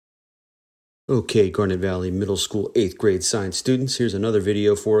Okay, Garnet Valley Middle School 8th grade science students, here's another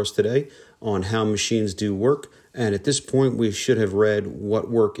video for us today on how machines do work. And at this point, we should have read what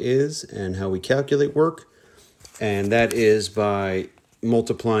work is and how we calculate work. And that is by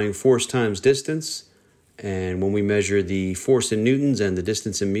multiplying force times distance. And when we measure the force in newtons and the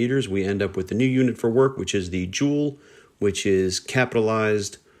distance in meters, we end up with the new unit for work, which is the joule, which is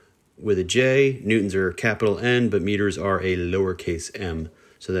capitalized with a J. Newtons are capital N, but meters are a lowercase m.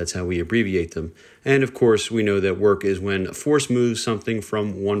 So that's how we abbreviate them. And of course, we know that work is when a force moves something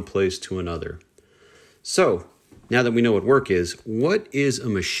from one place to another. So now that we know what work is a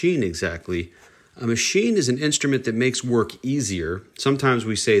machine exactly? A machine is an instrument that makes work easier. Sometimes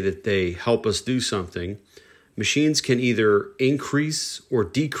we say that they help us do something. Machines can either increase or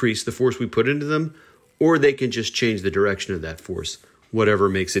decrease the force we put into them, or they can just change the direction of that force, whatever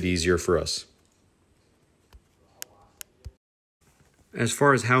makes it easier for us. As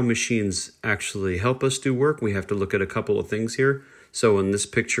far as how machines actually help us do work, we have to look at a couple of things here. So in this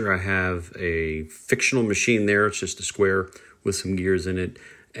picture, I have a fictional machine there. It's just a square with some gears in it.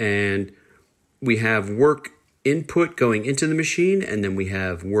 And we have work input going into the machine, and then we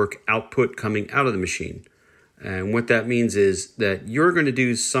have work output coming out of the machine. And what that means is that you're going to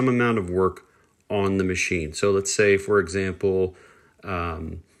do some amount of work on the machine. So let's say, for example,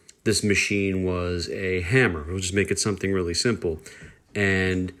 this machine was a hammer. We'll just make it something really simple.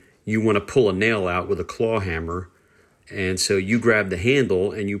 And you want to pull a nail out with a claw hammer. And so you grab the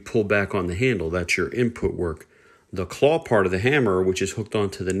handle and you pull back on the handle. That's your input work. The claw part of the hammer, which is hooked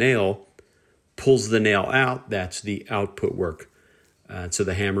onto the nail, pulls the nail out. That's the output work. So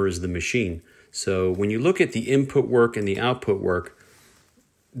the hammer is the machine. So when you look at the input work and the output work,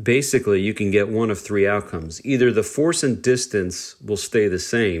 basically you can get one of three outcomes. Either the force and distance will stay the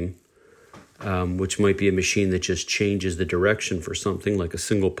same, which might be a machine that just changes the direction for something like a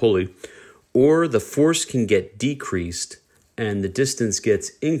single pulley, or the force can get decreased and the distance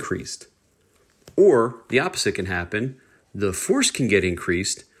gets increased. Or the opposite can happen. The force can get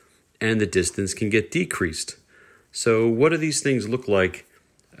increased and the distance can get decreased. So what do these things look like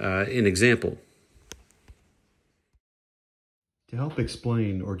in example? To help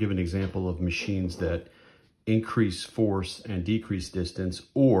explain or give an example of machines that increase force and decrease distance,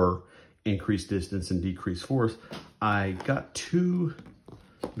 or increase distance and decrease force, I got two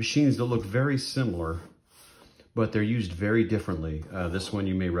machines that look very similar, but they're used very differently. This one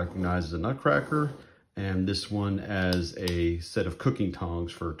you may recognize as a nutcracker, and this one as a set of cooking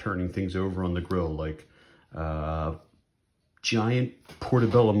tongs for turning things over on the grill, like giant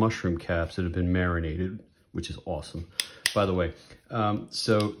portobello mushroom caps that have been marinated, which is awesome, by the way.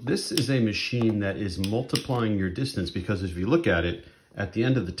 So this is a machine that is multiplying your distance, because if you look at it, at the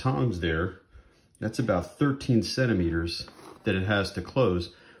end of the tongs there, that's about 13 centimeters that it has to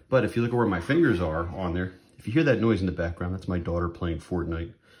close. But if you look at where my fingers are on there, if you hear that noise in the background, that's my daughter playing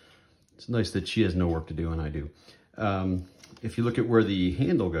Fortnite. It's nice that she has no work to do and I do. If you look at where the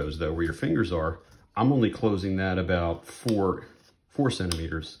handle goes though, where your fingers are, I'm only closing that about four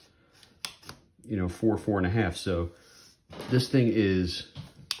centimeters, you know, 4.5. So this thing is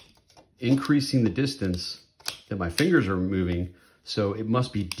increasing the distance that my fingers are moving, so it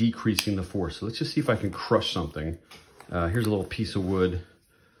must be decreasing the force. So let's just see if I can crush something. Here's a little piece of wood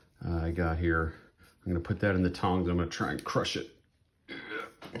I got here. I'm gonna put that in the tongs. I'm gonna try and crush it.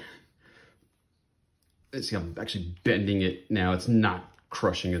 Let's see, I'm actually bending it now. It's not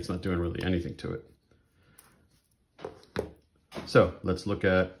crushing, it's not doing really anything to it. So let's look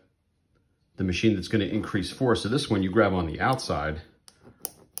at the machine that's gonna increase force. So this one, you grab on the outside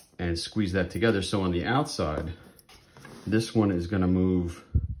and squeeze that together. So on the outside, this one is gonna move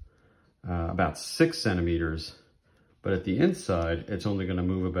about 6 centimeters, but at the inside, it's only gonna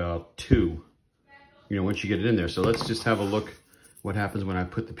move about 2, you know, once you get it in there. So let's just have a look what happens when I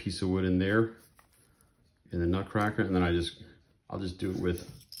put the piece of wood in there, in the nutcracker, and then I'll just do it with,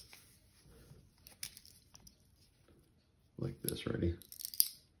 like this, ready?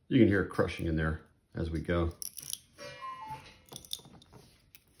 You can hear it crushing in there as we go.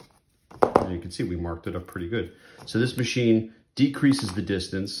 And you can see we marked it up pretty good. So this machine decreases the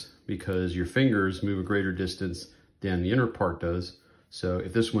distance because your fingers move a greater distance than the inner part does. So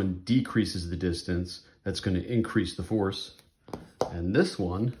if this one decreases the distance, that's going to increase the force. And this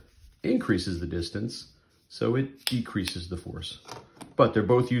one increases the distance, so it decreases the force. But they're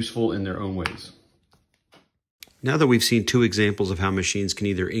both useful in their own ways. Now that we've seen two examples of how machines can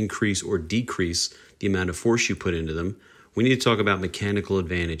either increase or decrease the amount of force you put into them, we need to talk about mechanical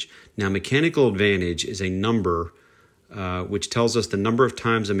advantage. Now, mechanical advantage is a number which tells us the number of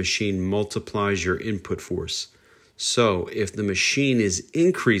times a machine multiplies your input force. So if the machine is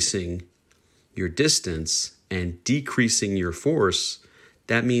increasing your distance and decreasing your force,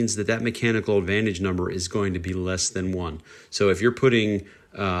 that means that that mechanical advantage number is going to be less than 1. So if you're putting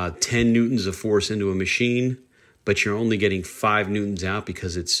 10 newtons of force into a machine, but you're only getting 5 newtons out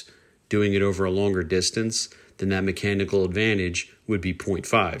because it's doing it over a longer distance, then that mechanical advantage would be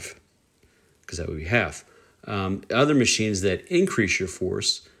 0.5, because that would be half. Other machines that increase your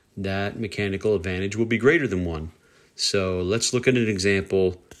force, that mechanical advantage will be greater than 1. So let's look at an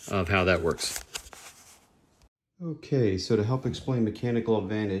example of how that works. Okay, so to help explain mechanical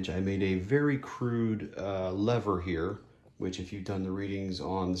advantage, I made a very crude lever here, which if you've done the readings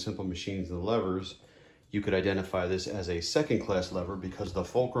on the simple machines and the levers, you could identify this as a second-class lever because the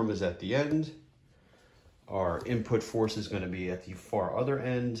fulcrum is at the end, our input force is going to be at the far other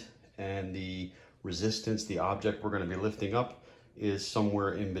end, and the resistance, the object we're going to be lifting up, is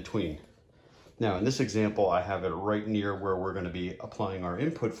somewhere in between. Now, in this example, I have it right near where we're going to be applying our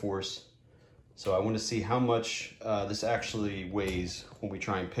input force. So I want to see how much this actually weighs when we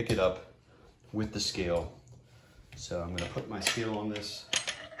try and pick it up with the scale. So I'm going to put my scale on this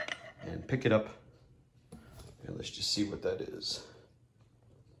and pick it up. And let's just see what that is.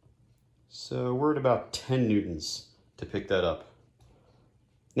 So we're at about 10 newtons to pick that up.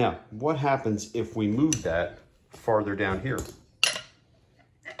 Now, what happens if we move that farther down here?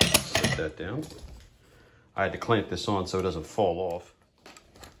 Set that down. I had to clamp this on so it doesn't fall off.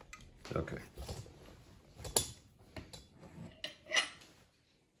 Okay.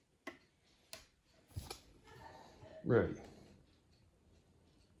 Ready.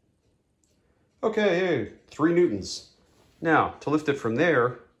 Okay, hey, 3 newtons. Now, to lift it from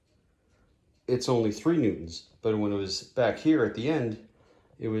there, it's only 3 newtons. But when it was back here at the end,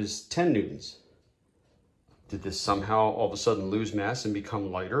 it was 10 newtons. Did this somehow all of a sudden lose mass and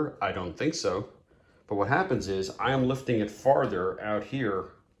become lighter? I don't think so. But what happens is I am lifting it farther out here,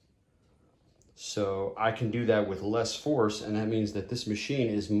 so I can do that with less force, and that means that this machine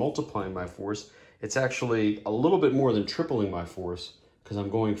is multiplying my force. It's actually a little bit more than tripling my force because I'm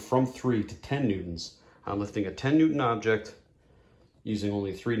going from 3 to 10 newtons. I'm lifting a 10 newton object using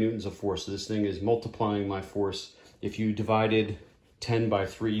only 3 newtons of force. So this thing is multiplying my force. If you divided 10 by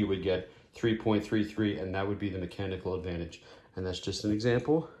 3, you would get 3.33, and that would be the mechanical advantage. And that's just an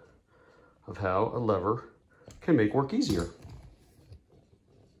example of how a lever can make work easier.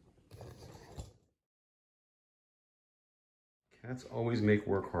 Cats always make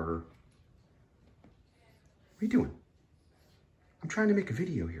work harder. What are you doing? I'm trying to make a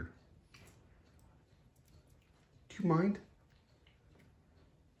video here. Do you mind?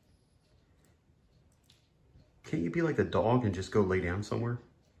 Can't you be like a dog and just go lay down somewhere?